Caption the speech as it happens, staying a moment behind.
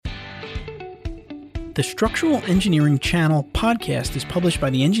The Structural Engineering Channel podcast is published by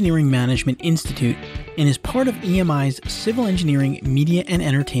the Engineering Management Institute and is part of EMI's Civil Engineering Media and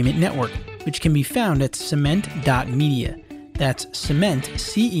Entertainment Network, which can be found at cement.media. That's cement,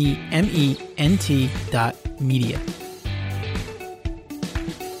 CEMENT.media.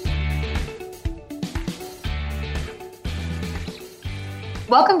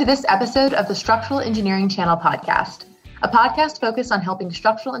 Welcome to this episode of the Structural Engineering Channel podcast, a podcast focused on helping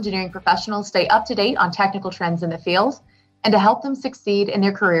structural engineering professionals stay up to date on technical trends in the field and to help them succeed in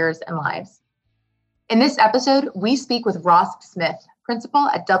their careers and lives. In this episode, we speak with Ross Smith, principal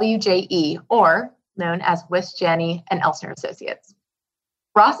at WJE, or known as Wiss, Janney, and Elsner Associates.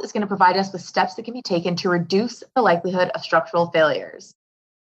 Ross is going to provide us with steps that can be taken to reduce the likelihood of structural failures.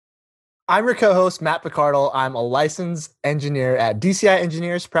 I'm your co-host, Matt Picardal. I'm a licensed engineer at DCI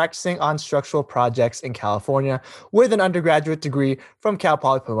Engineers practicing on structural projects in California with an undergraduate degree from Cal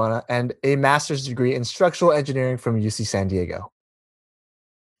Poly Pomona and a master's degree in structural engineering from UC San Diego.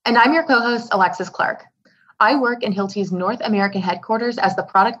 And I'm your co-host, Alexis Clark. I work in Hilti's North American headquarters as the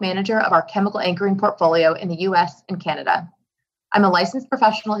product manager of our chemical anchoring portfolio in the US and Canada. I'm a licensed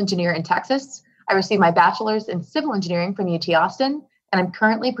professional engineer in Texas. I received my bachelor's in civil engineering from UT Austin, and I'm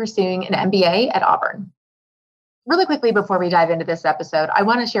currently pursuing an MBA at Auburn. Really quickly before we dive into this episode, I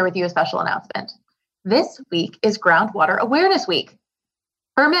want to share with you a special announcement. This week is Groundwater Awareness Week.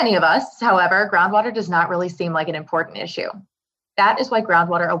 For many of us, however, groundwater does not really seem like an important issue. That is why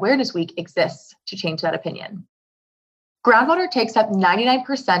Groundwater Awareness Week exists, to change that opinion. Groundwater takes up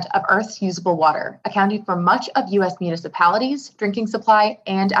 99% of Earth's usable water, accounting for much of US municipalities, drinking supply,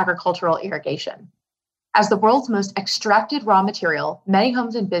 and agricultural irrigation. As the world's most extracted raw material, many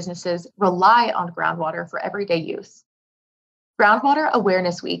homes and businesses rely on groundwater for everyday use. Groundwater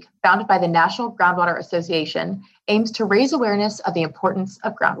Awareness Week, founded by the National Groundwater Association, aims to raise awareness of the importance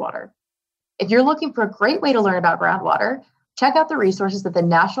of groundwater. If you're looking for a great way to learn about groundwater, check out the resources that the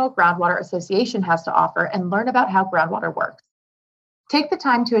National Groundwater Association has to offer and learn about how groundwater works. Take the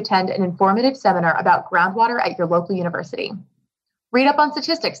time to attend an informative seminar about groundwater at your local university. Read up on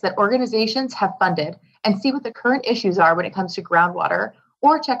statistics that organizations have funded and see what the current issues are when it comes to groundwater,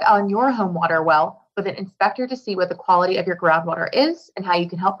 or check on your home water well with an inspector to see what the quality of your groundwater is and how you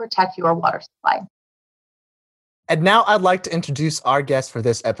can help protect your water supply. And now I'd like to introduce our guest for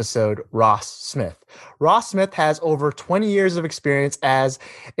this episode, Ross Smith. Ross Smith has over 20 years of experience as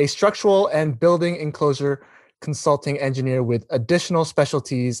a structural and building enclosure consulting engineer with additional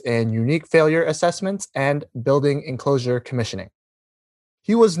specialties in unique failure assessments and building enclosure commissioning.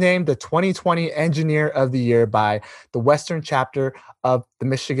 He was named the 2020 Engineer of the Year by the Western chapter of the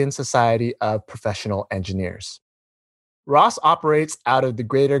Michigan Society of Professional Engineers. Ross operates out of the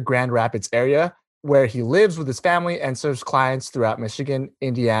greater Grand Rapids area, where he lives with his family and serves clients throughout Michigan,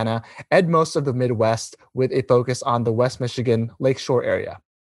 Indiana, and most of the Midwest, with a focus on the West Michigan Lakeshore area.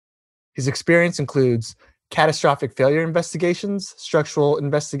 His experience includes catastrophic failure investigations, structural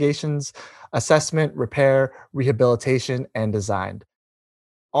investigations, assessment, repair, rehabilitation, and design.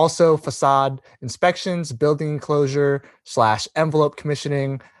 Also, facade inspections, building enclosure / envelope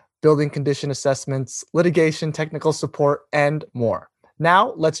commissioning, building condition assessments, litigation, technical support, and more.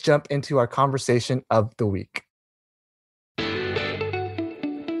 Now, let's jump into our conversation of the week.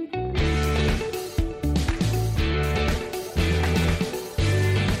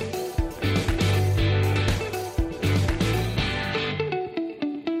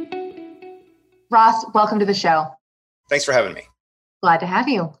 Ross, welcome to the show. Thanks for having me. Glad to have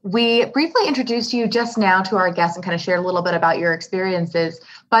you. We briefly introduced you just now to our guests and kind of shared a little bit about your experiences,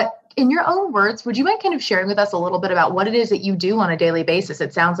 but in your own words, would you mind kind of sharing with us a little bit about what it is that you do on a daily basis?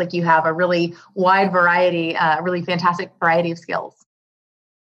 It sounds like you have a really wide variety, really fantastic variety of skills.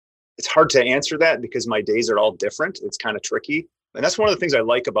 It's hard to answer that because my days are all different. It's kind of tricky. And that's one of the things I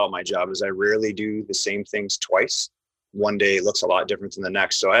like about my job is I rarely do the same things twice. One day looks a lot different than the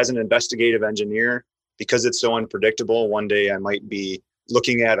next. So as an investigative engineer, because it's so unpredictable, one day I might be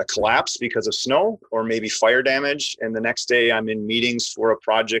looking at a collapse because of snow or maybe fire damage. And the next day I'm in meetings for a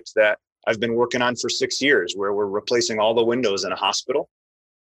project that I've been working on for 6 years where we're replacing all the windows in a hospital.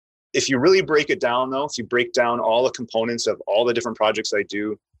 If you really break it down though, if you break down all the components of all the different projects I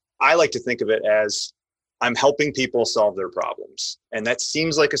do, I like to think of it as I'm helping people solve their problems. And that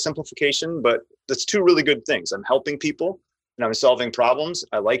seems like a simplification, but that's two really good things. I'm helping people and I'm solving problems.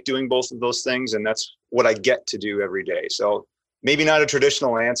 I like doing both of those things, and that's what I get to do every day. So maybe not a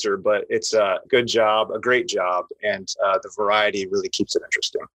traditional answer, but it's a good job, a great job, and the variety really keeps it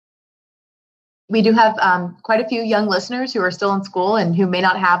interesting. We do have quite a few young listeners who are still in school and who may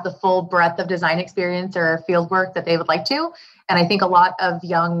not have the full breadth of design experience or field work that they would like to. And I think a lot of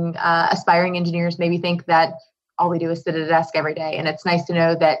young aspiring engineers maybe think that all we do is sit at a desk every day. And it's nice to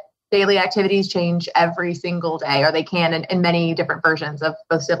know that daily activities change every single day, or they can in many different versions of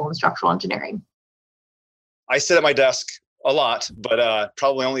both civil and structural engineering. I sit at my desk a lot, but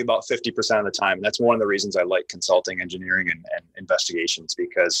probably only about 50% of the time. That's one of the reasons I like consulting, engineering, and investigations,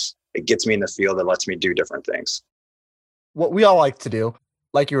 because it gets me in the field and lets me do different things. What we all like to do,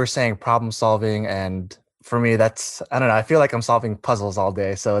 like you were saying, problem solving. And for me, that's, I don't know, I feel like I'm solving puzzles all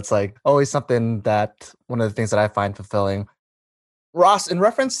day. So it's like always something that one of the things that I find fulfilling. Ross, in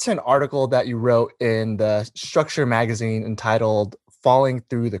reference to an article that you wrote in the Structure magazine entitled Falling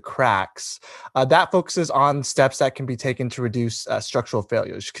Through the Cracks, that focuses on steps that can be taken to reduce structural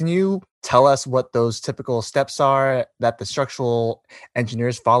failures. Can you tell us what those typical steps are that the structural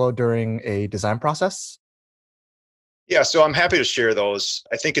engineers follow during a design process? Yeah, so I'm happy to share those.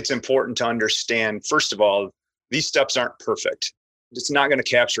 I think it's important to understand, first of all, these steps aren't perfect. It's not going to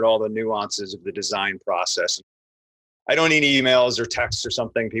capture all the nuances of the design process. I don't need emails or texts or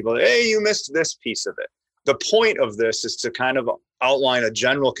something. People, hey, you missed this piece of it. The point of this is to kind of outline a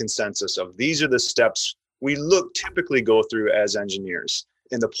general consensus of these are the steps we typically go through as engineers.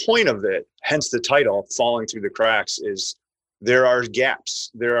 And the point of it, hence the title, Falling Through the Cracks, is there are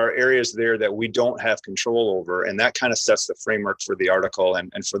gaps. There are areas there that we don't have control over. And that kind of sets the framework for the article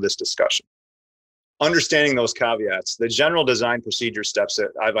and for this discussion. Understanding those caveats, the general design procedure steps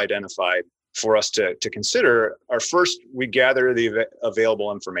that I've identified for us to consider are, first, we gather the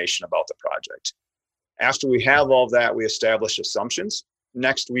available information about the project. After we have all of that, we establish assumptions.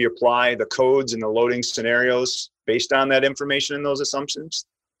 Next, we apply the codes and the loading scenarios based on that information and those assumptions.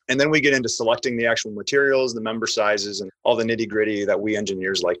 And then we get into selecting the actual materials, the member sizes, and all the nitty-gritty that we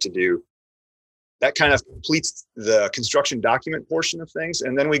engineers like to do. That kind of completes the construction document portion of things.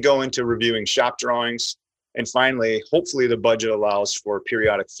 And then we go into reviewing shop drawings. And finally, hopefully the budget allows for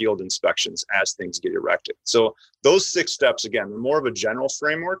periodic field inspections as things get erected. So those 6 steps, again, they're more of a general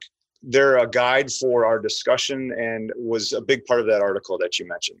framework. They're a guide for our discussion and was a big part of that article that you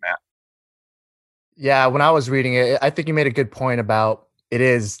mentioned, Matt. Yeah, when I was reading it, I think you made a good point about it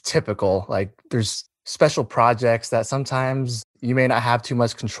is typical. Like there's special projects that sometimes you may not have too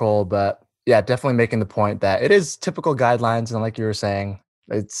much control, but yeah, definitely making the point that it is typical guidelines. And like you were saying,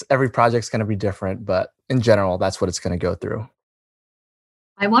 it's every project's going to be different, but in general, that's what it's going to go through.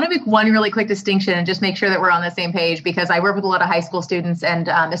 I want to make one really quick distinction and just make sure that we're on the same page, because I work with a lot of high school students, and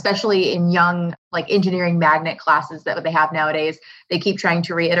especially in young, like engineering magnet classes that they have nowadays, they keep trying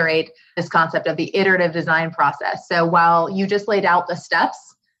to reiterate this concept of the iterative design process. So while you just laid out the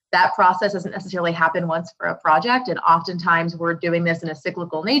steps, that process doesn't necessarily happen once for a project. And oftentimes we're doing this in a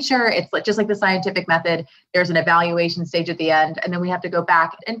cyclical nature. It's like, just like the scientific method, there's an evaluation stage at the end, and then we have to go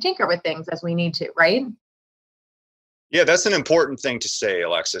back and tinker with things as we need to, right? Yeah, that's an important thing to say,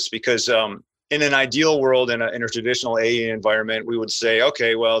 Alexis, because in an ideal world, in a traditional AE environment, we would say,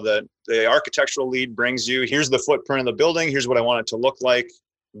 okay, well, the architectural lead brings you, here's the footprint of the building, here's what I want it to look like,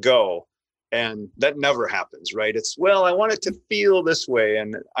 go. And that never happens, right? It's, well, I want it to feel this way,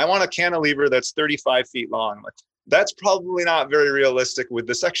 and I want a cantilever that's 35 feet long. That's probably not very realistic with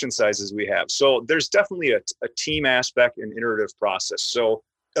the section sizes we have. So there's definitely a team aspect and iterative process. So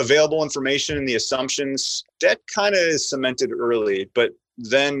available information and the assumptions, that kind of is cemented early, but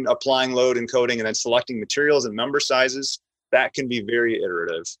then applying load and coding and then selecting materials and member sizes, that can be very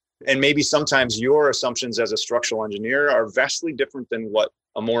iterative. And maybe sometimes your assumptions as a structural engineer are vastly different than what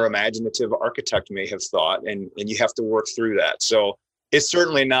a more imaginative architect may have thought, and you have to work through that. So it's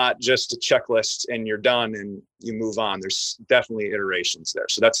certainly not just a checklist and you're done and you move on. There's definitely iterations there.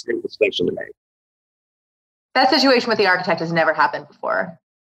 So that's a great distinction to make. That situation with the architect has never happened before.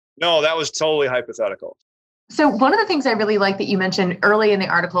 No, that was totally hypothetical. So one of the things I really like that you mentioned early in the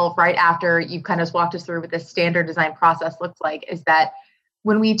article, right after you kind of walked us through what this standard design process looks like, is that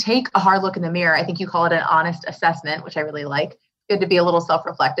when we take a hard look in the mirror, I think you call it an honest assessment, which I really like. Good to be a little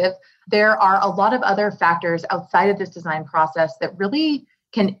self-reflective. There are a lot of other factors outside of this design process that really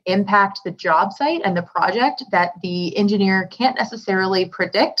can impact the job site and the project that the engineer can't necessarily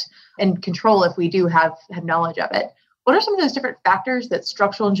predict and control if we do have knowledge of it. What are some of those different factors that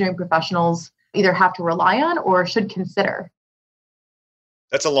structural engineering professionals either have to rely on or should consider?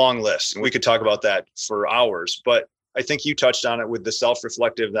 That's a long list, and we could talk about that for hours, but I think you touched on it with the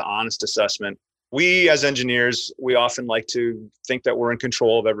self-reflective, the honest assessment. We as engineers, we often like to think that we're in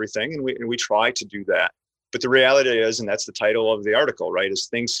control of everything, and we try to do that. But the reality is, and that's the title of the article, right, is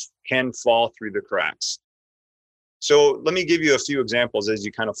things can fall through the cracks. So let me give you a few examples as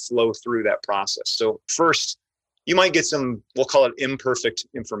you kind of flow through that process. So first, you might get some, we'll call it imperfect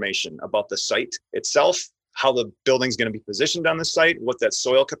information about the site itself, how the building's going to be positioned on the site, what that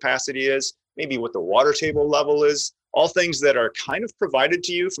soil capacity is, maybe what the water table level is, all things that are kind of provided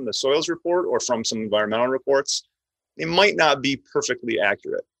to you from the soils report or from some environmental reports. They might not be perfectly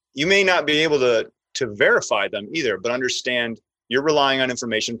accurate. You may not be able to verify them either, but understand you're relying on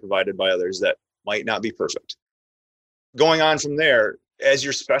information provided by others that might not be perfect. Going on from there, as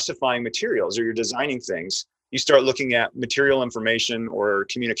you're specifying materials or you're designing things, you start looking at material information or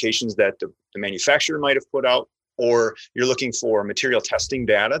communications that the manufacturer might have put out, or you're looking for material testing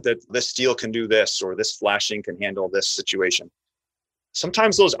data that this steel can do this, or this flashing can handle this situation.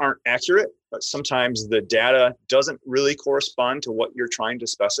 Sometimes those aren't accurate, but sometimes the data doesn't really correspond to what you're trying to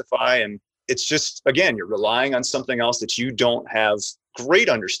specify. And it's just, again, you're relying on something else that you don't have great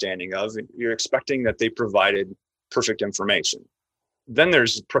understanding of. You're expecting that they provided perfect information. Then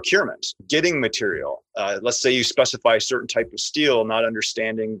there's procurement, getting material. Let's say you specify a certain type of steel, not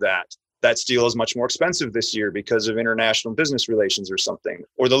understanding that steel is much more expensive this year because of international business relations or something.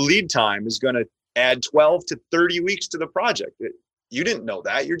 Or the lead time is going to add 12 to 30 weeks to the project. You didn't know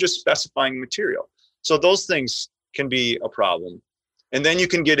that. You're just specifying material. So those things can be a problem. And then you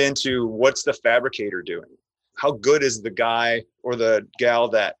can get into what's the fabricator doing? How good is the guy or the gal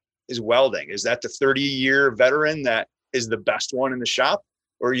that is welding? Is that the 30-year veteran that is the best one in the shop?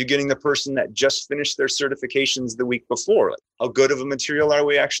 Or are you getting the person that just finished their certifications the week before? How good of a material are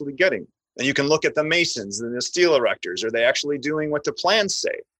we actually getting? And you can look at the masons and the steel erectors. Are they actually doing what the plans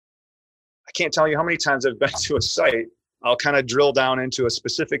say? I can't tell you how many times I've been to a site. I'll kind of drill down into a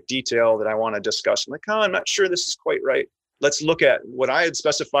specific detail that I want to discuss. I'm like, oh, I'm not sure this is quite right. Let's look at what I had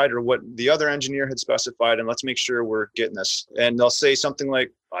specified or what the other engineer had specified, and let's make sure we're getting this. And they'll say something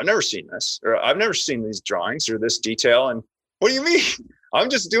like, I've never seen this, or I've never seen these drawings or this detail. And what do you mean? I'm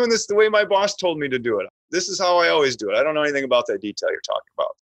just doing this the way my boss told me to do it. This is how I always do it. I don't know anything about that detail you're talking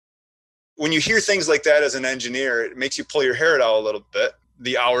about. When you hear things like that as an engineer, it makes you pull your hair out a little bit,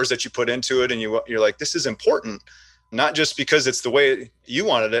 the hours that you put into it. And you're like, this is important, not just because it's the way you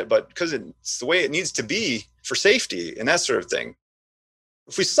wanted it, but because it's the way it needs to be for safety and that sort of thing.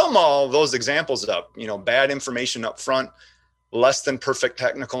 If we sum all those examples up, bad information up front, less than perfect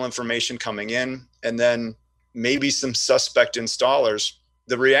technical information coming in, and then maybe some suspect installers,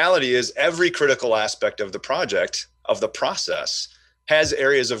 the reality is every critical aspect of the project, of the process, has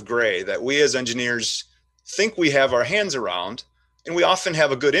areas of gray that we as engineers think we have our hands around, and we often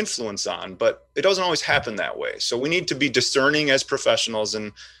have a good influence on, but it doesn't always happen that way. So we need to be discerning as professionals.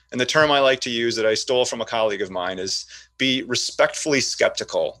 And the term I like to use that I stole from a colleague of mine is be respectfully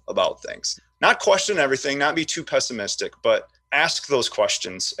skeptical about things. Not question everything, not be too pessimistic, but ask those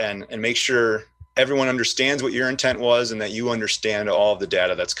questions and make sure everyone understands what your intent was and that you understand all of the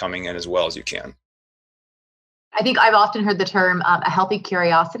data that's coming in as well as you can. I think I've often heard the term a healthy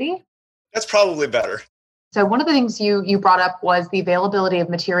curiosity. That's probably better. So one of the things you brought up was the availability of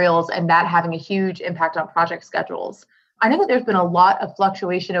materials and that having a huge impact on project schedules. I know that there's been a lot of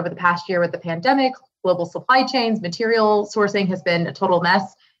fluctuation over the past year with the pandemic, global supply chains, material sourcing has been a total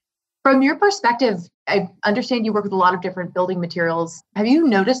mess. From your perspective, I understand you work with a lot of different building materials. Have you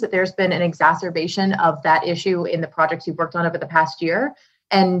noticed that there's been an exacerbation of that issue in the projects you've worked on over the past year?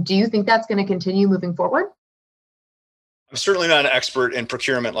 And do you think that's going to continue moving forward? I'm certainly not an expert in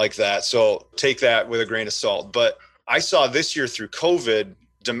procurement like that, so take that with a grain of salt. But I saw this year through COVID,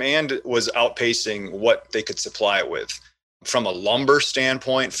 demand was outpacing what they could supply it with. From a lumber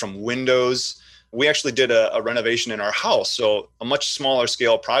standpoint, from windows, we actually did a renovation in our house, so a much smaller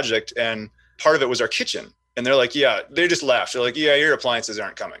scale project, and part of it was our kitchen. And they're like, yeah, they just laughed. They're like, yeah, your appliances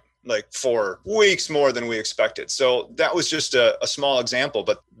aren't coming, like for weeks more than we expected. So that was just a small example,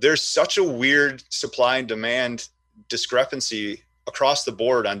 but there's such a weird supply and demand discrepancy across the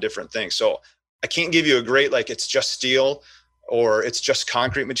board on different things. So I can't give you a great, it's just steel or it's just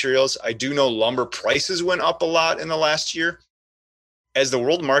concrete materials. I do know lumber prices went up a lot in the last year. As the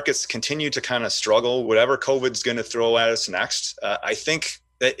world markets continue to kind of struggle, whatever COVID's going to throw at us next, I think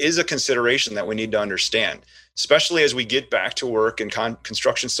that is a consideration that we need to understand, especially as we get back to work and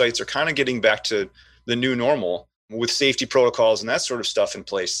construction sites are kind of getting back to the new normal with safety protocols and that sort of stuff in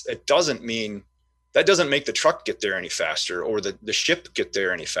place. That doesn't make the truck get there any faster or the ship get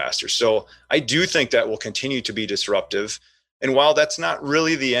there any faster. So I do think that will continue to be disruptive. And while that's not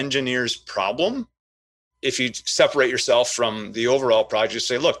really the engineer's problem, if you separate yourself from the overall project,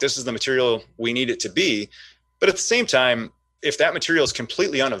 say, look, this is the material we need it to be. But at the same time, if that material is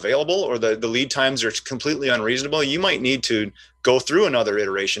completely unavailable or the lead times are completely unreasonable, you might need to go through another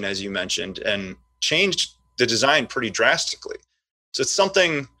iteration, as you mentioned, and change the design pretty drastically. So it's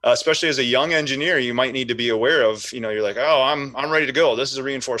something, especially as a young engineer, you might need to be aware of. You're like, oh, I'm ready to go. This is a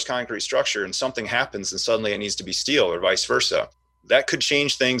reinforced concrete structure, and something happens and suddenly it needs to be steel or vice versa. That could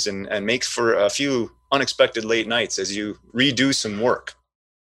change things and make for a few unexpected late nights as you redo some work.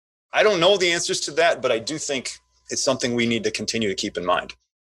 I don't know the answers to that, but I do think it's something we need to continue to keep in mind.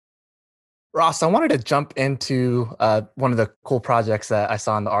 Ross, I wanted to jump into one of the cool projects that I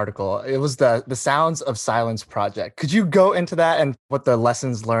saw in the article. It was the Sounds of Silence project. Could you go into that and what the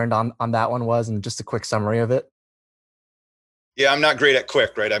lessons learned on that one was, and just a quick summary of it? Yeah, I'm not great at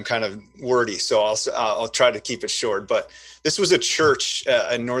quick, right? I'm kind of wordy, so I'll try to keep it short. But this was a church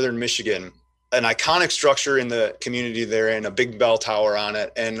in northern Michigan, an iconic structure in the community there, and a big bell tower on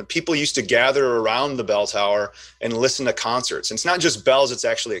it. And people used to gather around the bell tower and listen to concerts. And it's not just bells, it's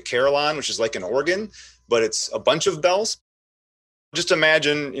actually a carillon, which is like an organ, but it's a bunch of bells. Just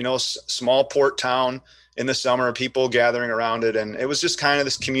imagine, small port town in the summer, people gathering around it. And it was just kind of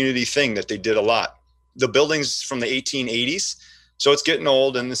this community thing that they did a lot. The building's from the 1880s, so it's getting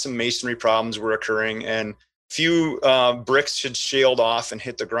old, and some masonry problems were occurring. And few bricks had shaled off and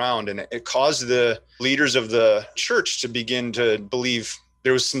hit the ground, and it caused the leaders of the church to begin to believe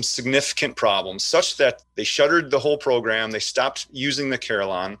there was some significant problems, such that they shuttered the whole program. They stopped using the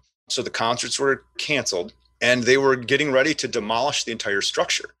carillon, so the concerts were canceled, and they were getting ready to demolish the entire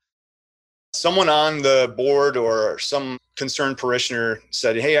structure. Someone on the board or some concerned parishioner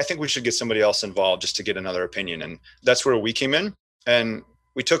said, hey, I think we should get somebody else involved just to get another opinion. And that's where we came in. And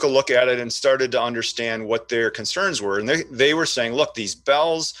we took a look at it and started to understand what their concerns were. And they were saying, look, these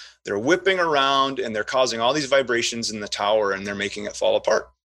bells, they're whipping around and they're causing all these vibrations in the tower and they're making it fall apart.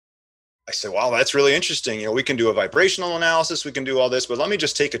 I said, wow, that's really interesting. We can do a vibrational analysis. We can do all this, but let me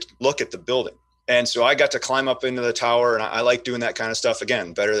just take a look at the building. And so I got to climb up into the tower, and I like doing that kind of stuff.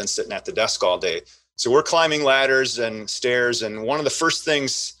 Again, better than sitting at the desk all day. So we're climbing ladders and stairs. And one of the first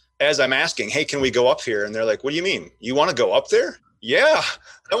things, as I'm asking, hey, can we go up here? And they're like, what do you mean? You want to go up there? Yeah,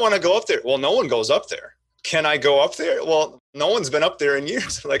 I want to go up there. Well, no one goes up there. Can I go up there? Well, no one's been up there in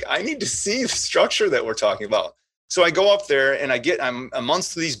years. Like, I need to see the structure that we're talking about. So I go up there and I'm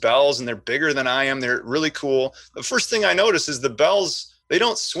amongst these bells, and they're bigger than I am. They're really cool. The first thing I notice is the bells, they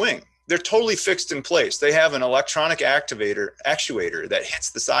don't swing. They're totally fixed in place. They have an electronic actuator that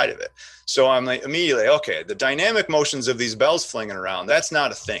hits the side of it. So I'm like, immediately, okay, the dynamic motions of these bells flinging around, that's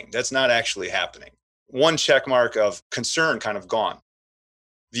not a thing. That's not actually happening. One check mark of concern kind of gone.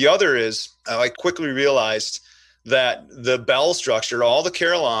 The other is I quickly realized that the bell structure,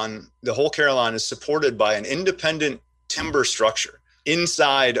 the whole carillon is supported by an independent timber structure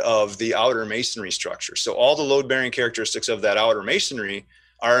inside of the outer masonry structure. So all the load-bearing characteristics of that outer masonry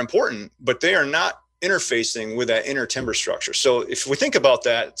are important, but they are not interfacing with that inner timber structure. So if we think about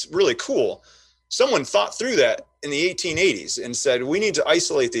that, it's really cool. Someone thought through that in the 1880s and said, we need to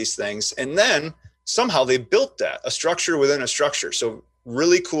isolate these things. And then somehow they built a structure within a structure. So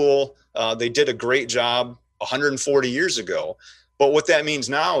really cool. They did a great job 140 years ago. But what that means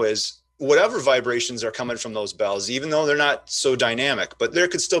now is whatever vibrations are coming from those bells, even though they're not so dynamic, but there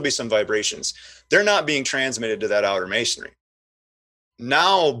could still be some vibrations, they're not being transmitted to that outer masonry.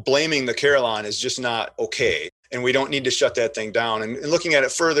 Now blaming the carillon is just not okay. And we don't need to shut that thing down. And looking at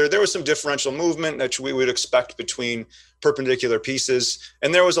it further, there was some differential movement that we would expect between perpendicular pieces.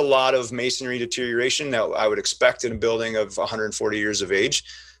 And there was a lot of masonry deterioration that I would expect in a building of 140 years of age.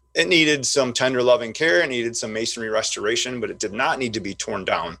 It needed some tender loving care. It needed some masonry restoration, but it did not need to be torn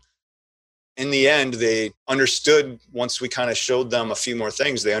down. In the end, they understood, once we kind of showed them a few more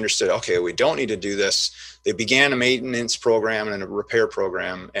things, they understood, okay, we don't need to do this. They began a maintenance program and a repair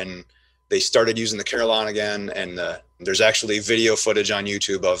program, and they started using the carillon again. And there's actually video footage on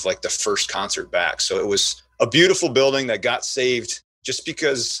YouTube of like the first concert back. So it was a beautiful building that got saved just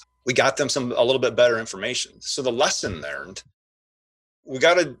because we got them a little bit better information. So the lesson learned, we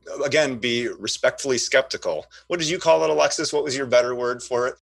got to, again, be respectfully skeptical. What did you call it, Alexis? What was your better word for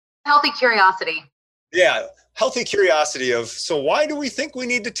it? Healthy curiosity. Yeah, healthy curiosity of, so why do we think we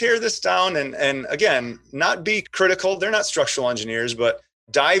need to tear this down? And again, not be critical. They're not structural engineers, but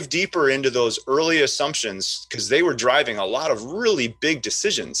dive deeper into those early assumptions, because they were driving a lot of really big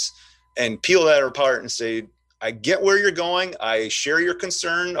decisions, and peel that apart and say, I get where you're going. I share your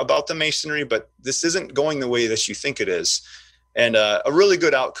concern about the masonry, but this isn't going the way that you think it is. And a really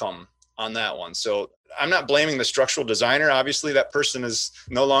good outcome on that one. So I'm not blaming the structural designer. Obviously, that person is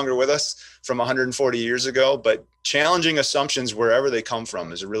no longer with us from 140 years ago, but challenging assumptions wherever they come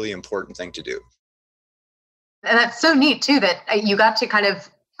from is a really important thing to do. And that's so neat too, that you got to kind of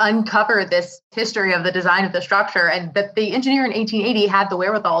uncover this history of the design of the structure, and that the engineer in 1880 had the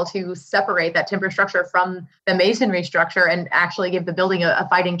wherewithal to separate that timber structure from the masonry structure and actually give the building a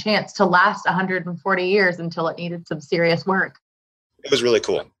fighting chance to last 140 years until it needed some serious work. It was really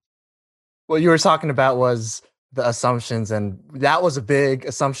cool. What you were talking about was the assumptions, and that was a big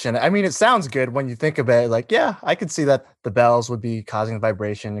assumption. I mean, it sounds good when you think about it, like, yeah, I could see that the bells would be causing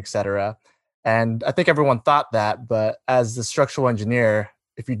vibration, etc. And I think everyone thought that, but as the structural engineer,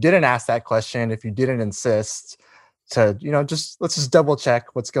 if you didn't ask that question, if you didn't insist to, let's just double check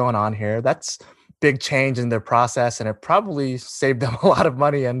what's going on here, that's big change in their process. And it probably saved them a lot of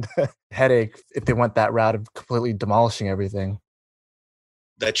money and headache if they went that route of completely demolishing everything.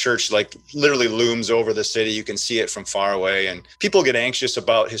 That church literally looms over the city. You can see it from far away, and people get anxious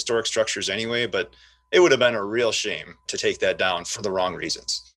about historic structures anyway, but it would have been a real shame to take that down for the wrong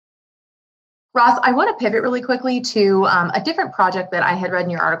reasons. Ross, I want to pivot really quickly to a different project that I had read in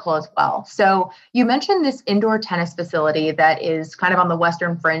your article as well. So you mentioned this indoor tennis facility that is kind of on the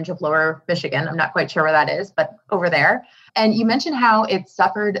western fringe of Lower Michigan. I'm not quite sure where that is, but over there. And you mentioned how it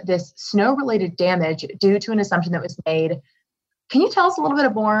suffered this snow-related damage due to an assumption that was made. Can you tell us a little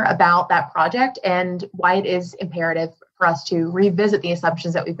bit more about that project and why it is imperative for us to revisit the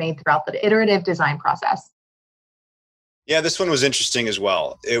assumptions that we've made throughout the iterative design process? Yeah, this one was interesting as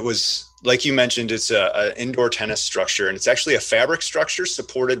well. It was, like you mentioned, it's an indoor tennis structure, and it's actually a fabric structure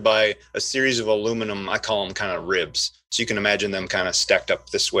supported by a series of aluminum, I call them kind of ribs. So you can imagine them kind of stacked up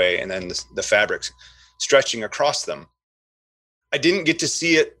this way, and then the fabric stretching across them. I didn't get to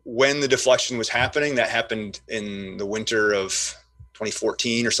see it when the deflection was happening. That happened in the winter of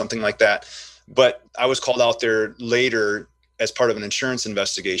 2014 or something like that. But I was called out there later as part of an insurance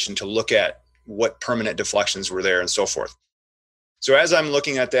investigation to look at what permanent deflections were there and so forth. So as I'm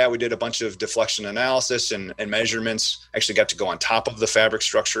looking at that, we did a bunch of deflection analysis and measurements. Actually got to go on top of the fabric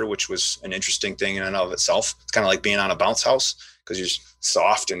structure, which was an interesting thing in and of itself. It's kind of like being on a bounce house because you're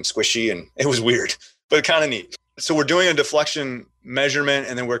soft and squishy, and it was weird, but kind of neat. So we're doing a deflection measurement,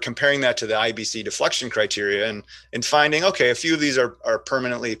 and then we're comparing that to the IBC deflection criteria and finding, okay, a few of these are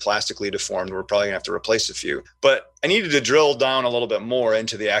permanently plastically deformed. We're probably gonna have to replace a few. But I needed to drill down a little bit more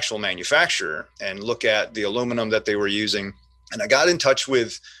into the actual manufacturer and look at the aluminum that they were using. And I got in touch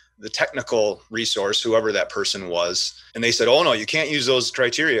with the technical resource, whoever that person was, and they said, oh no, you can't use those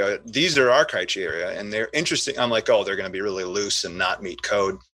criteria. These are our criteria, and they're interesting. I'm like, oh, they're gonna be really loose and not meet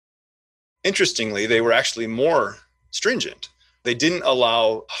code. Interestingly, they were actually more stringent. They didn't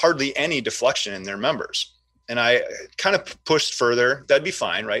allow hardly any deflection in their members. And I kind of pushed further. That'd be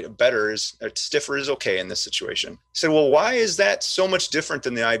fine, right? Stiffer is okay in this situation. I said, well, why is that so much different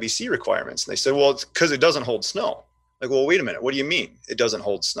than the IBC requirements? And they said, well, it's because it doesn't hold snow. Like, well, wait a minute. What do you mean it doesn't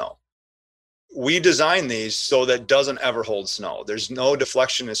hold snow? We design these so that it doesn't ever hold snow. There's no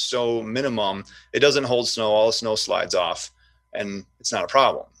deflection is so minimum. It doesn't hold snow. All the snow slides off, and it's not a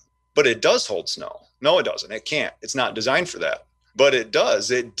problem. But it does hold snow. No, it doesn't. It can't. It's not designed for that. But it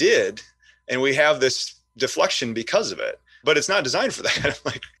does. It did. And we have this deflection because of it. But it's not designed for that.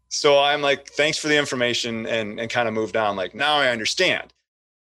 I'm like, thanks for the information, and kind of moved on. Like, now I understand.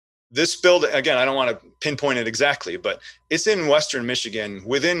 This building, again, I don't want to pinpoint it exactly, but it's in Western Michigan,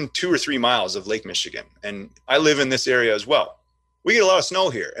 within 2 or 3 miles of Lake Michigan. And I live in this area as well. We get a lot of snow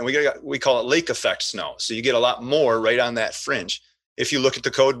here, and we call it lake effect snow. So you get a lot more right on that fringe. If you look at the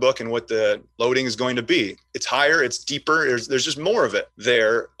code book and what the loading is going to be, it's higher, it's deeper. There's just more of it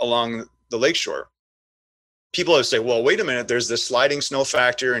there along the lakeshore. People have say, well, wait a minute, there's this sliding snow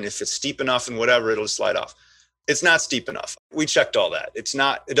factor, and if it's steep enough and whatever, it'll slide off. It's not steep enough. We checked all that.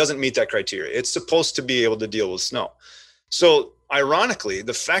 It doesn't meet that criteria. It's supposed to be able to deal with snow. So ironically,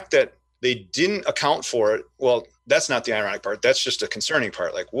 the fact that they didn't account for it, well, that's not the ironic part. That's just a concerning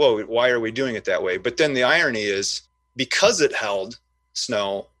part. Like, whoa, why are we doing it that way? But then the irony is, because it held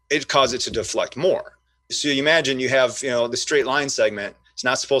snow, it caused it to deflect more. So you imagine you have, the straight line segment. It's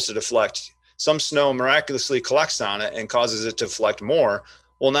not supposed to deflect. Some snow miraculously collects on it and causes it to deflect more.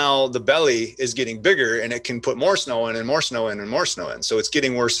 Well, now the belly is getting bigger, and it can put more snow in and more snow in and more snow in. So it's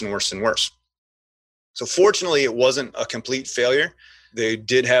getting worse and worse and worse. So fortunately, it wasn't a complete failure. They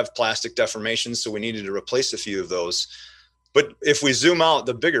did have plastic deformations, so we needed to replace a few of those. But if we zoom out,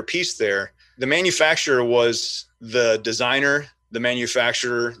 the bigger piece there, the manufacturer was the designer, the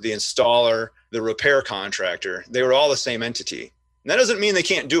manufacturer, the installer, the repair contractor. They were all the same entity. And that doesn't mean they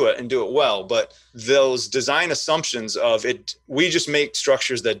can't do it and do it well, but those design assumptions of it, we just make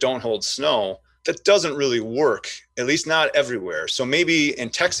structures that don't hold snow, that doesn't really work, at least not everywhere. So maybe in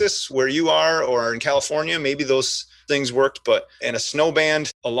Texas where you are, or in California, maybe those things worked, but in a snow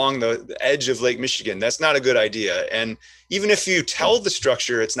band along the edge of Lake Michigan, that's not a good idea. And even if you tell the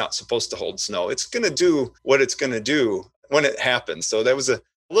structure it's not supposed to hold snow, it's going to do what it's going to do when it happens. So that was a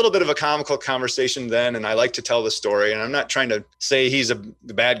little bit of a comical conversation then, and I like to tell the story. And I'm not trying to say he's a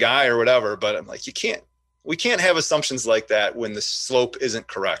bad guy or whatever, but I'm like, we can't have assumptions like that when the slope isn't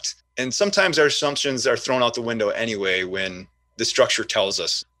correct. And sometimes our assumptions are thrown out the window anyway when the structure tells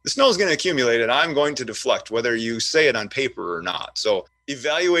us the snow is going to accumulate and I'm going to deflect, whether you say it on paper or not. So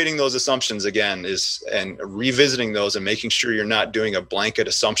evaluating those assumptions again and revisiting those and making sure you're not doing a blanket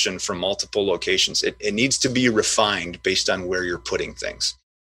assumption from multiple locations. It needs to be refined based on where you're putting things.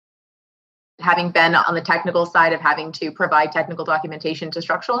 Having been on the technical side of having to provide technical documentation to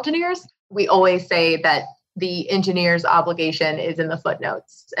structural engineers, we always say that the engineer's obligation is in the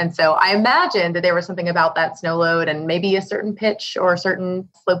footnotes. And so I imagine that there was something about that snow load and maybe a certain pitch or a certain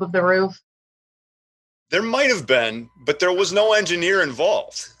slope of the roof. There might have been, but there was no engineer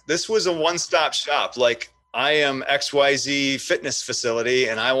involved. This was a one-stop shop. Like, I am XYZ fitness facility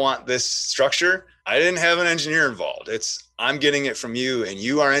and I want this structure. I didn't have an engineer involved. I'm getting it from you and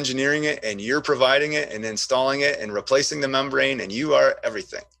you are engineering it and you're providing it and installing it and replacing the membrane and you are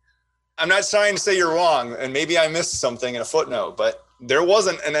everything. I'm not trying to say you're wrong, and maybe I missed something in a footnote, but there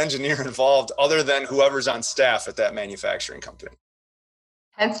wasn't an engineer involved other than whoever's on staff at that manufacturing company.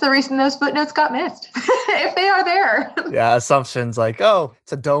 Hence the reason those footnotes got missed, if they are there. Yeah, assumptions like, oh,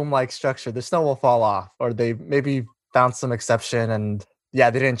 it's a dome-like structure, the snow will fall off, or they maybe found some exception and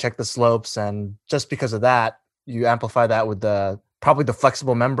they didn't check the slopes, and just because of that, you amplify that with probably the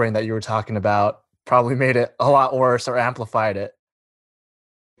flexible membrane that you were talking about, probably made it a lot worse or amplified it.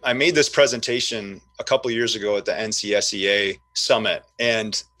 I made this presentation a couple years ago at the NCSEA summit,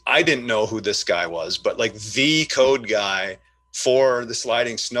 and I didn't know who this guy was, but like the code guy for the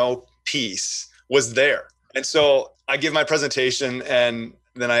sliding snow piece was there. And so I give my presentation and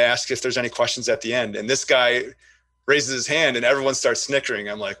then I ask if there's any questions at the end. And this guy raises his hand and everyone starts snickering.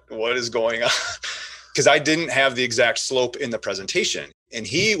 I'm like, what is going on? Because I didn't have the exact slope in the presentation. And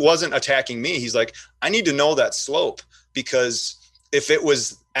he wasn't attacking me. He's like, I need to know that slope, because if it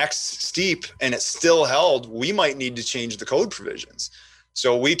was X steep and it still held, we might need to change the code provisions.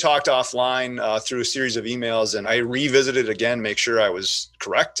 So we talked offline through a series of emails, and I revisited again, make sure I was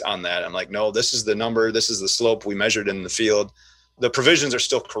correct on that. I'm like, no, this is the number, this is the slope we measured in the field. The provisions are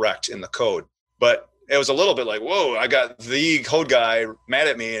still correct in the code. But it was a little bit like, whoa, I got the code guy mad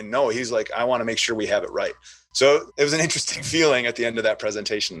at me. And no, he's like, I want to make sure we have it right. So it was an interesting feeling at the end of that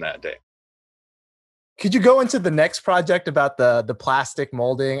presentation that day. Could you go into the next project about the plastic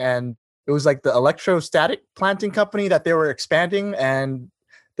molding? And it was like the electrostatic planting company that they were expanding, and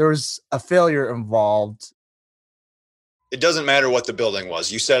there was a failure involved. It doesn't matter what the building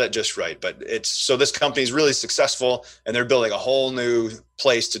was. You said it just right. But so this company is really successful and they're building a whole new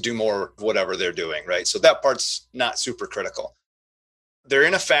place to do more of whatever they're doing, right? So that part's not super critical. They're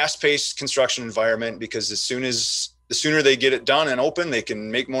in a fast-paced construction environment because the sooner they get it done and open, they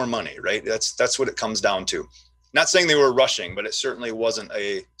can make more money, right? That's what it comes down to. Not saying they were rushing, but it certainly wasn't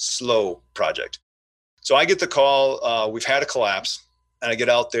a slow project. So I get the call, we've had a collapse, and I get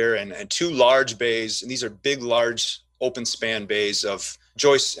out there and two large bays, and these are big, large open span bays of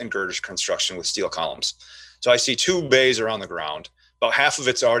joists and girders construction with steel columns. So I see two bays are on the ground. About half of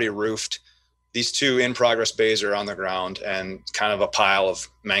it's already roofed. These two in progress bays are on the ground and kind of a pile of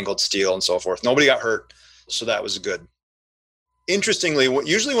mangled steel and so forth. Nobody got hurt, so that was good. Interestingly,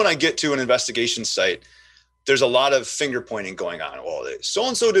 usually when I get to an investigation site, there's a lot of finger pointing going on. Well,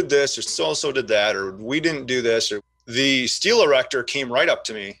 so-and-so did this, or so-and-so did that, or we didn't do this. Or the steel erector came right up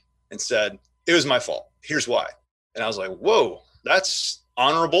to me and said, it was my fault. Here's why. And I was like, whoa, that's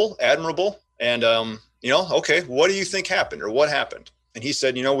honorable, admirable. And, okay, what do you think happened, or what happened? And he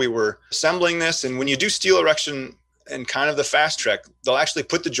said, we were assembling this. And when you do steel erection and kind of the fast track, they'll actually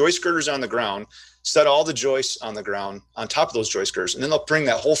put the joist girders on the ground, set all the joists on the ground on top of those joist girders, and then they'll bring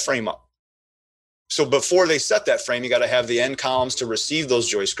that whole frame up. So before they set that frame, you got to have the end columns to receive those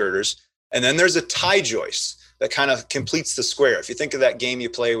joist girders. And then there's a tie joist that kind of completes the square. If you think of that game you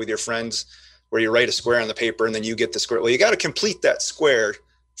play with your friends where you write a square on the paper and then you get the square. Well, you got to complete that square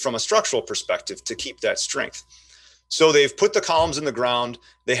from a structural perspective to keep that strength. So they've put the columns in the ground.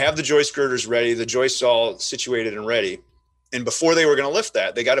 They have the joist girders ready. The joists all situated and ready. And before they were going to lift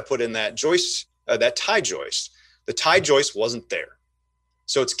that, they got to put in that joist, that tie joist. The tie joist wasn't there.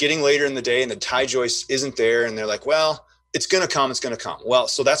 So it's getting later in the day and the tie joist isn't there. And they're like, well, it's going to come. It's going to come. Well,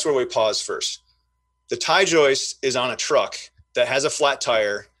 so that's where we pause first. The tie joist is on a truck that has a flat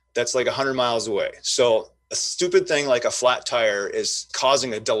tire that's like 100 miles away. So a stupid thing like a flat tire is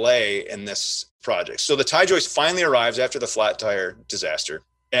causing a delay in this project. So the tie joist finally arrives after the flat tire disaster,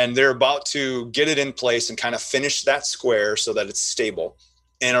 and they're about to get it in place and kind of finish that square so that it's stable.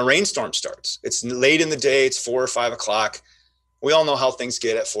 And a rainstorm starts. It's late in the day. It's 4 or 5 o'clock. We all know how things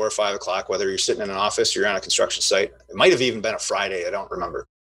get at 4 or 5 o'clock, whether you're sitting in an office or you're on a construction site. It might have even been a Friday. I don't remember.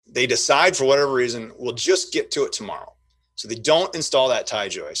 They decide for whatever reason, we'll just get to it tomorrow. So they don't install that tie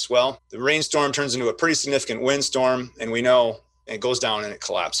joist. Well, the rainstorm turns into a pretty significant windstorm, and we know it goes down and it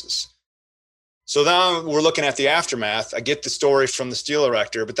collapses. So now we're looking at the aftermath. I get the story from the steel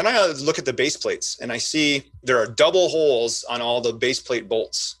erector, but then I look at the base plates and I see there are double holes on all the base plate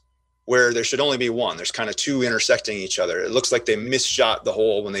bolts where there should only be one. There's kind of two intersecting each other. It looks like they misshot the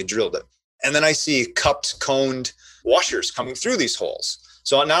hole when they drilled it. And then I see cupped, coned washers coming through these holes.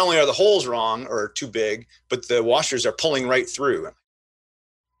 So not only are the holes wrong or too big, but the washers are pulling right through.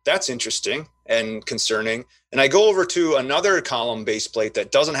 That's interesting and concerning. And I go over to another column base plate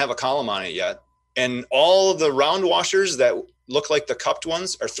that doesn't have a column on it yet. And all of the round washers that look like the cupped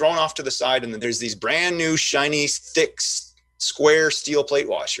ones are thrown off to the side. And then there's these brand new, shiny, thick, square steel plate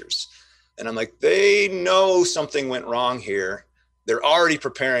washers. And I'm like, they know something went wrong here. They're already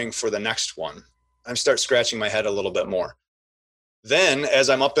preparing for the next one. I start scratching my head a little bit more. Then as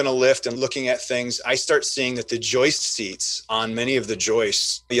I'm up in a lift and looking at things, I start seeing that the joist seats on many of the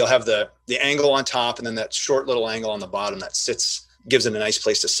joists, you'll have the angle on top and then that short little angle on the bottom that gives it a nice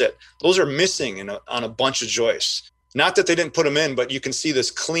place to sit. Those are missing on a bunch of joists. Not that they didn't put them in, but you can see this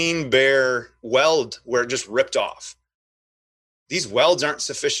clean, bare weld where it just ripped off. These welds aren't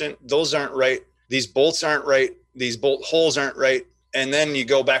sufficient. Those aren't right. These bolts aren't right. These bolt holes aren't right. And then you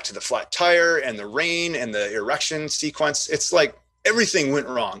go back to the flat tire and the rain and the erection sequence. It's like everything went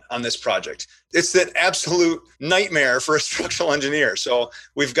wrong on this project. It's an absolute nightmare for a structural engineer. So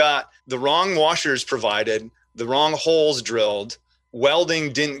we've got the wrong washers provided, the wrong holes drilled,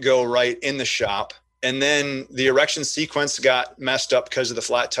 welding didn't go right in the shop, and then the erection sequence got messed up because of the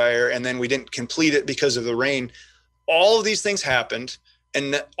flat tire, and then we didn't complete it because of the rain. All of these things happened,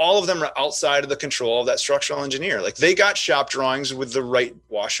 and all of them are outside of the control of that structural engineer. Like they got shop drawings with the right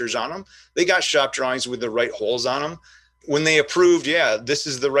washers on them. They got shop drawings with the right holes on them. When they approved, yeah, this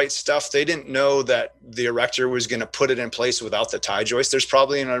is the right stuff, they didn't know that the erector was going to put it in place without the tie joist. There's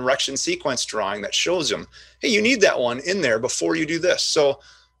probably an erection sequence drawing that shows them, hey, you need that one in there before you do this. So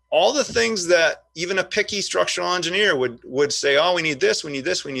all the things that even a picky structural engineer would say, oh, we need this, we need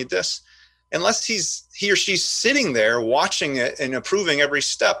this, we need this. Unless he or she's sitting there watching it and approving every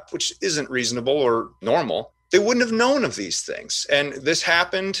step, which isn't reasonable or normal, they wouldn't have known of these things. And this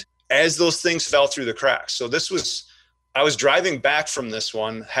happened as those things fell through the cracks. So I was driving back from this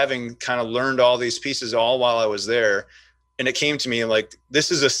one, having kind of learned all these pieces all while I was there. And it came to me like, this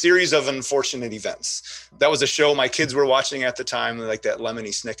is a series of unfortunate events. That was a show my kids were watching at the time, like that Lemony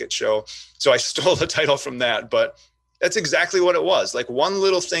Snicket show. So I stole the title from that, but that's exactly what it was. Like one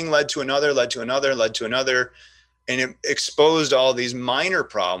little thing led to another, led to another, led to another. And it exposed all these minor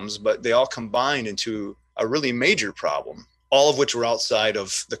problems, but they all combined into a really major problem, all of which were outside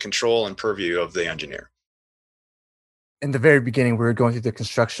of the control and purview of the engineer. In the very beginning, we were going through the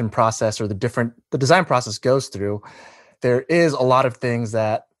construction process or the design process goes through. There is a lot of things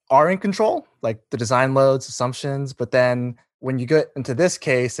that are in control, like the design loads, assumptions. But then when you get into this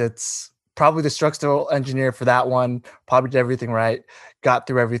case, it's probably the structural engineer for that one, probably did everything right, got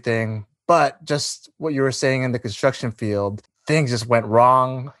through everything. But just what you were saying in the construction field, things just went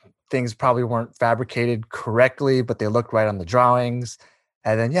wrong. Things probably weren't fabricated correctly, but they looked right on the drawings.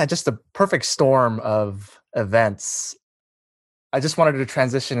 And then, yeah, just the perfect storm of events. I just wanted to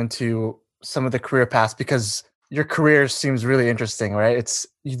transition into some of the career paths because your career seems really interesting, right?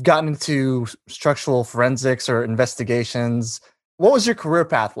 You've gotten into structural forensics or investigations. What was your career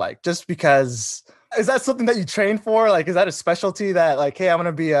path like? Just because, is that something that you trained for? Like, is that a specialty that like, hey, I'm going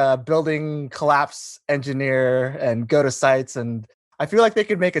to be a building collapse engineer and go to sites? And I feel like they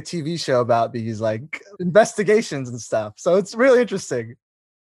could make a TV show about these like investigations and stuff. So it's really interesting.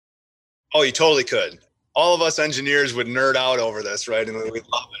 Oh, you totally could. All of us engineers would nerd out over this, right? And we'd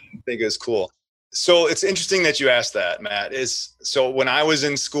love it and think it was cool. So it's interesting that you asked that, Matt. So when I was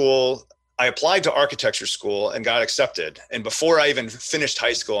in school, I applied to architecture school and got accepted. And before I even finished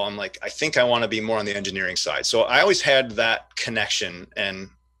high school, I'm like, I think I want to be more on the engineering side. So I always had that connection. And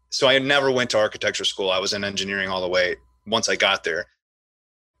so I never went to architecture school. I was in engineering all the way once I got there.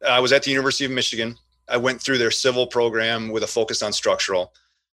 I was at the University of Michigan. I went through their civil program with a focus on structural.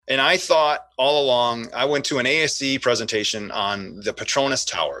 And I thought all along, I went to an ASE presentation on the Petronas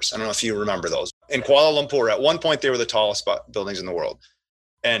Towers. I don't know if you remember those. In Kuala Lumpur, at one point, they were the tallest buildings in the world.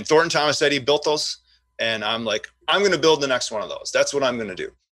 And Thornton Tomasetti built those. And I'm like, I'm going to build the next one of those. That's what I'm going to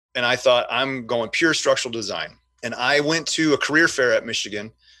do. And I thought, I'm going pure structural design. And I went to a career fair at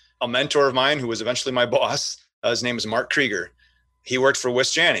Michigan. A mentor of mine who was eventually my boss, his name is Mark Krieger. He worked for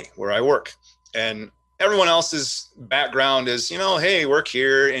Wisjani, where I work. And everyone else's background is, hey, work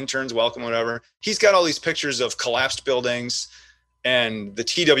here, interns welcome, whatever. He's got all these pictures of collapsed buildings and the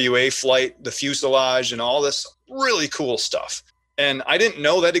TWA flight, the fuselage, and all this really cool stuff. And I didn't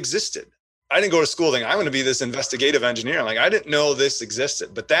know that existed. I didn't go to school thinking I'm going to be this investigative engineer. Like, I didn't know this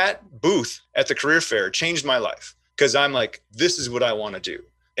existed. But that booth at the career fair changed my life, because I'm like, this is what I want to do.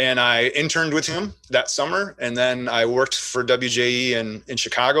 And I interned with him that summer. And then I worked for WJE in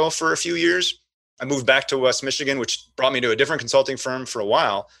Chicago for a few years. I moved back to West Michigan, which brought me to a different consulting firm for a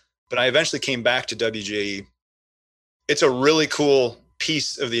while. But I eventually came back to WJE. It's a really cool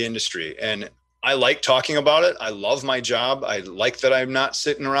piece of the industry. And I like talking about it. I love my job. I like that I'm not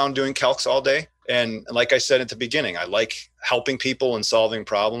sitting around doing calcs all day. And like I said at the beginning, I like helping people and solving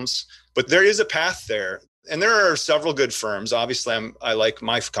problems. But there is a path there. And there are several good firms. Obviously, I like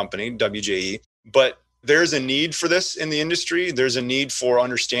my company, WJE. But there's a need for this in the industry. There's a need for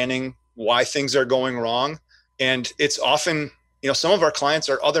understanding why things are going wrong. And it's often, some of our clients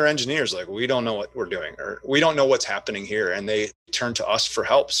are other engineers. Like, we don't know what we're doing, or we don't know what's happening here. And they turn to us for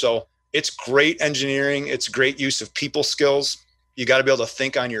help. So it's great engineering. It's great use of people skills. You got to be able to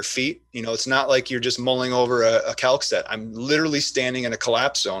think on your feet. It's not like you're just mulling over a calc set. I'm literally standing in a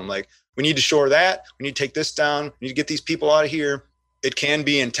collapse zone. Like, we need to shore that. We need to take this down. We need to get these people out of here. It can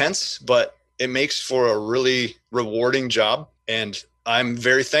be intense, but it makes for a really rewarding job. And I'm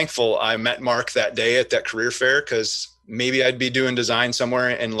very thankful I met Mark that day at that career fair, because maybe I'd be doing design somewhere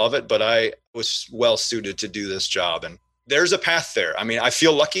and love it, but I was well suited to do this job. And there's a path there. I mean, I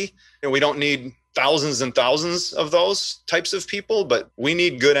feel lucky. We don't need thousands and thousands of those types of people, but we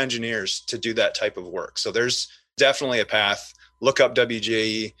need good engineers to do that type of work. So there's definitely a path. Look up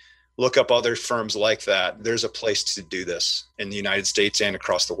WJE, look up other firms like that. There's a place to do this in the United States and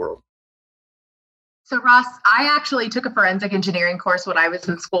across the world. So Ross, I actually took a forensic engineering course when I was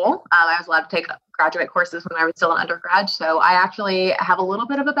in school. I was allowed to take graduate courses when I was still an undergrad. So I actually have a little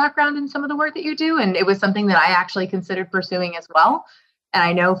bit of a background in some of the work that you do. And it was something that I actually considered pursuing as well. And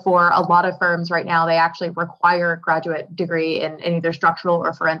I know for a lot of firms right now, they actually require a graduate degree in either structural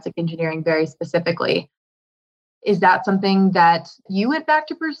or forensic engineering very specifically. Is that something that you went back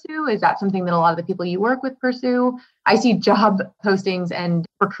to pursue? Is that something that a lot of the people you work with pursue? I see job postings and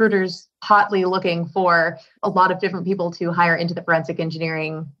recruiters hotly looking for a lot of different people to hire into the forensic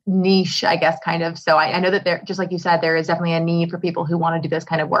engineering niche, I guess, kind of. So I know that there, just like you said, there is definitely a need for people who want to do this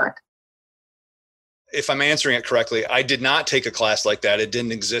kind of work. If I'm answering it correctly, I did not take a class like that. It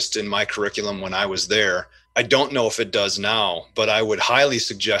didn't exist in my curriculum when I was there. I don't know if it does now, but I would highly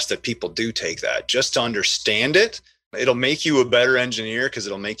suggest that people do take that just to understand it. It'll make you a better engineer, because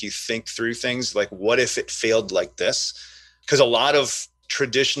it'll make you think through things like, what if it failed like this? Because a lot of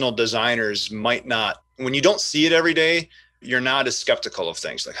traditional designers might not, when you don't see it every day, you're not as skeptical of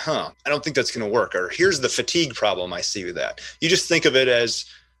things like, I don't think that's going to work. Or here's the fatigue problem I see with that. You just think of it as,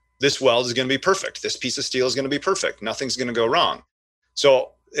 this weld is going to be perfect. This piece of steel is going to be perfect. Nothing's going to go wrong.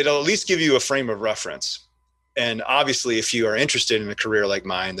 So it'll at least give you a frame of reference. And obviously, if you are interested in a career like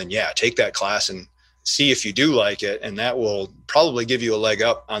mine, then take that class and see if you do like it. And that will probably give you a leg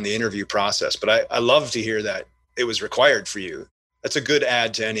up on the interview process. But I love to hear that it was required for you. That's a good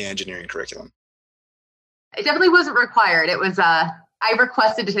add to any engineering curriculum. It definitely wasn't required. It was, I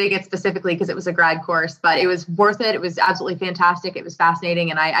requested to take it specifically because it was a grad course, but it was worth it. It was absolutely fantastic. It was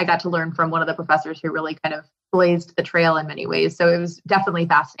fascinating. And I got to learn from one of the professors who really kind of blazed the trail in many ways. So it was definitely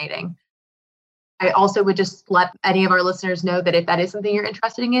fascinating. I also would just let any of our listeners know that if that is something you're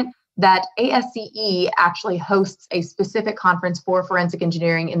interested in, that ASCE actually hosts a specific conference for forensic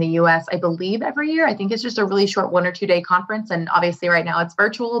engineering in the US, I believe, every year. I think it's just a really short 1 or 2 day conference. And obviously right now it's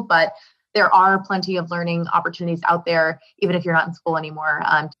virtual, but there are plenty of learning opportunities out there, even if you're not in school anymore,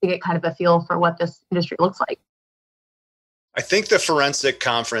 to get kind of a feel for what this industry looks like. I think the forensic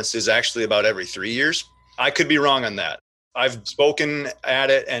conference is actually about every 3 years. I could be wrong on that. I've spoken at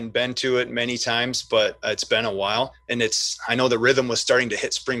it and been to it many times, but it's been a while. And I know the rhythm was starting to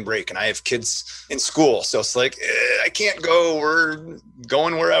hit spring break, and I have kids in school. So it's like, I can't go. We're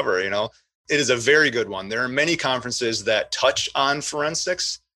going wherever, It is a very good one. There are many conferences that touch on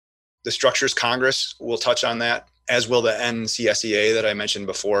forensics. The Structures Congress will touch on that, as will the NCSEA that I mentioned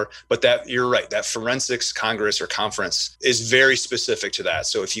before. But you're right, that Forensics Congress or conference is very specific to that.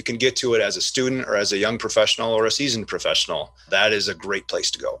 So if you can get to it as a student or as a young professional or a seasoned professional, that is a great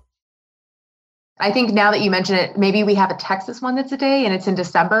place to go. I think now that you mention it, maybe we have a Texas one that's a day and it's in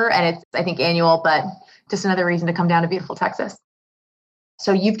December and it's, I think, annual, but just another reason to come down to beautiful Texas.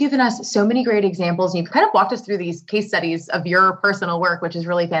 So you've given us so many great examples. And you've kind of walked us through these case studies of your personal work, which is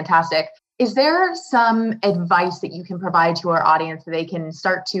really fantastic. Is there some advice that you can provide to our audience that they can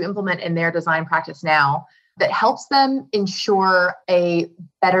start to implement in their design practice now that helps them ensure a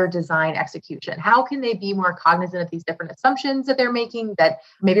better design execution? How can they be more cognizant of these different assumptions that they're making that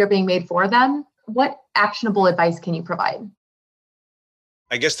maybe are being made for them? What actionable advice can you provide?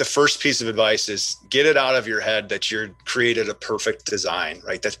 I guess the first piece of advice is get it out of your head that you're created a perfect design,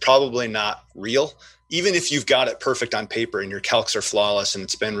 right? That's probably not real. Even if you've got it perfect on paper and your calcs are flawless and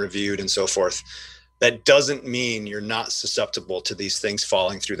it's been reviewed and so forth, that doesn't mean you're not susceptible to these things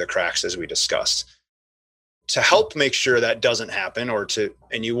falling through the cracks as we discussed. To help make sure that doesn't happen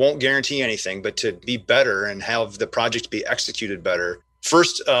and you won't guarantee anything, but to be better and have the project be executed better,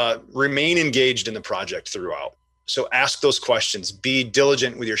 first, remain engaged in the project throughout. So ask those questions, be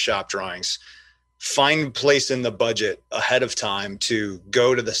diligent with your shop drawings, find place in the budget ahead of time to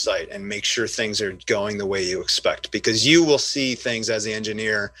go to the site and make sure things are going the way you expect, because you will see things as the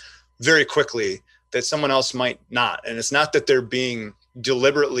engineer very quickly that someone else might not. And it's not that they're being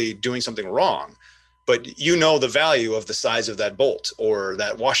deliberately doing something wrong, but you know the value of the size of that bolt or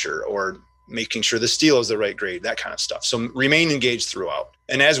that washer or making sure the steel is the right grade, that kind of stuff. So remain engaged throughout.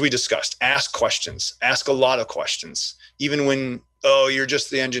 And as we discussed, ask questions, ask a lot of questions. Even when, you're just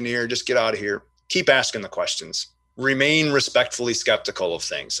the engineer, just get out of here. Keep asking the questions. Remain respectfully skeptical of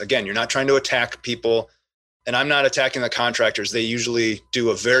things. Again, you're not trying to attack people, and I'm not attacking the contractors. They usually do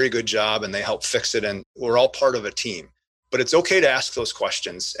a very good job and they help fix it, and we're all part of a team. But it's okay to ask those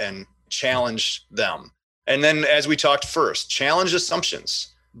questions and challenge them. And then, as we talked first, challenge assumptions.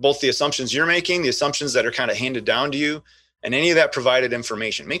 Both the assumptions you're making, the assumptions that are kind of handed down to you, and any of that provided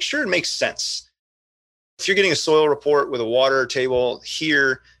information. Make sure it makes sense. If you're getting a soil report with a water table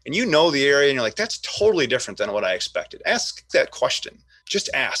here, and you know the area, and you're like, that's totally different than what I expected, ask that question. Just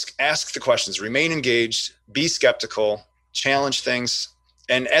ask the questions, remain engaged, be skeptical, challenge things.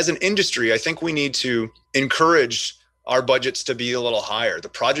 And as an industry, I think we need to encourage our budgets to be a little higher, the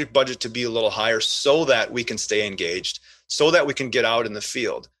project budget to be a little higher, so that we can stay engaged, so that we can get out in the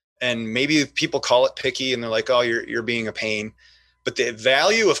field. And maybe people call it picky and they're like, oh, you're being a pain. But the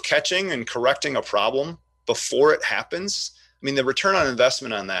value of catching and correcting a problem before it happens, I mean, the return on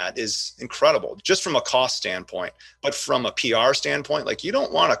investment on that is incredible, just from a cost standpoint. But from a PR standpoint, like, you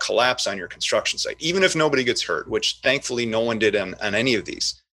don't want to collapse on your construction site, even if nobody gets hurt, which thankfully no one did on any of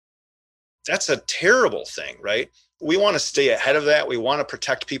these. That's a terrible thing, right? We want to stay ahead of that. We want to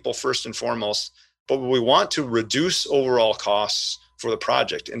protect people first and foremost, but we want to reduce overall costs for the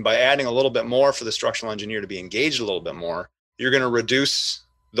project. And by adding a little bit more for the structural engineer to be engaged a little bit more, you're going to reduce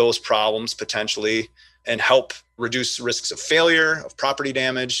those problems potentially and help reduce risks of failure, of property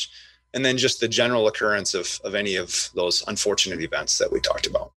damage, and then just the general occurrence of any of those unfortunate events that we talked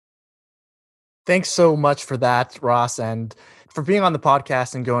about. Thanks so much for that, Ross, and for being on the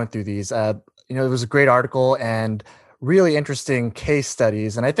podcast and going through these. It was a great article and really interesting case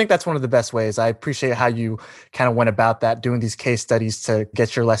studies. And I think that's one of the best ways. I appreciate how you kind of went about that, doing these case studies to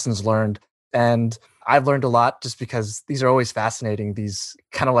get your lessons learned. And I've learned a lot just because these are always fascinating, these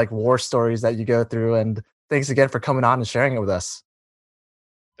kind of like war stories that you go through. And thanks again for coming on and sharing it with us.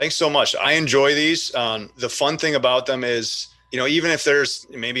 Thanks so much. I enjoy these. The fun thing about them is, even if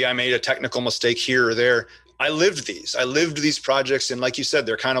maybe I made a technical mistake here or there, I lived these projects. And like you said,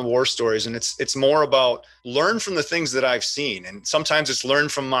 they're kind of war stories. And it's more about learn from the things that I've seen. And sometimes it's learn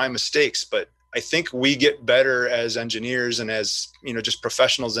from my mistakes, but I think we get better as engineers and as, just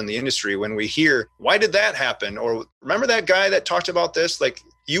professionals in the industry when we hear, why did that happen? Or remember that guy that talked about this? Like,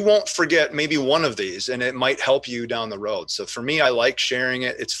 you won't forget maybe one of these, and it might help you down the road. So for me, I like sharing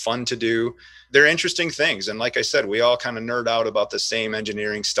it. It's fun to do. They're interesting things. And like I said, we all kind of nerd out about the same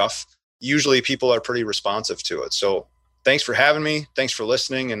engineering stuff. Usually people are pretty responsive to it. So thanks for having me. Thanks for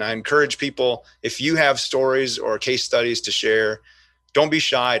listening. And I encourage people, if you have stories or case studies to share, don't be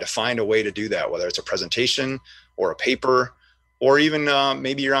shy to find a way to do that, whether it's a presentation or a paper, or even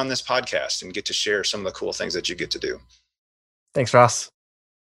maybe you're on this podcast and get to share some of the cool things that you get to do. Thanks, Ross.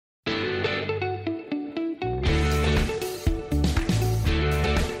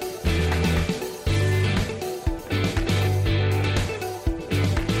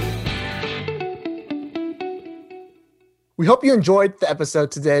 We hope you enjoyed the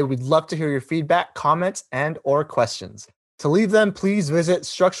episode today. We'd love to hear your feedback, comments, and or questions. To leave them, please visit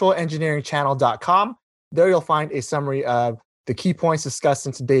structuralengineeringchannel.com. There you'll find a summary of the key points discussed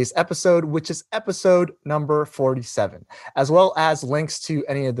in today's episode, which is episode number 47, as well as links to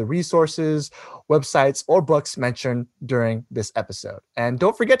any of the resources, websites, or books mentioned during this episode. And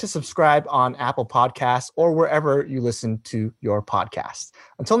don't forget to subscribe on Apple Podcasts or wherever you listen to your podcasts.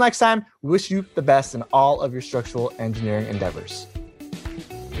 Until next time, we wish you the best in all of your structural engineering endeavors.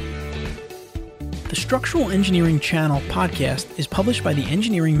 The Structural Engineering Channel podcast is published by the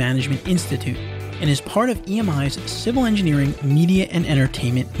Engineering Management Institute and is part of EMI's Civil Engineering Media and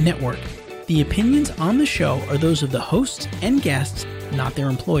Entertainment Network. The opinions on the show are those of the hosts and guests, not their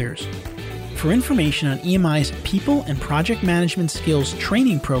employers. For information on EMI's people and project management skills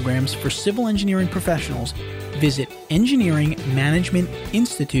training programs for civil engineering professionals, visit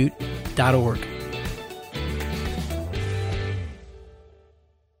engineeringmanagementinstitute.org.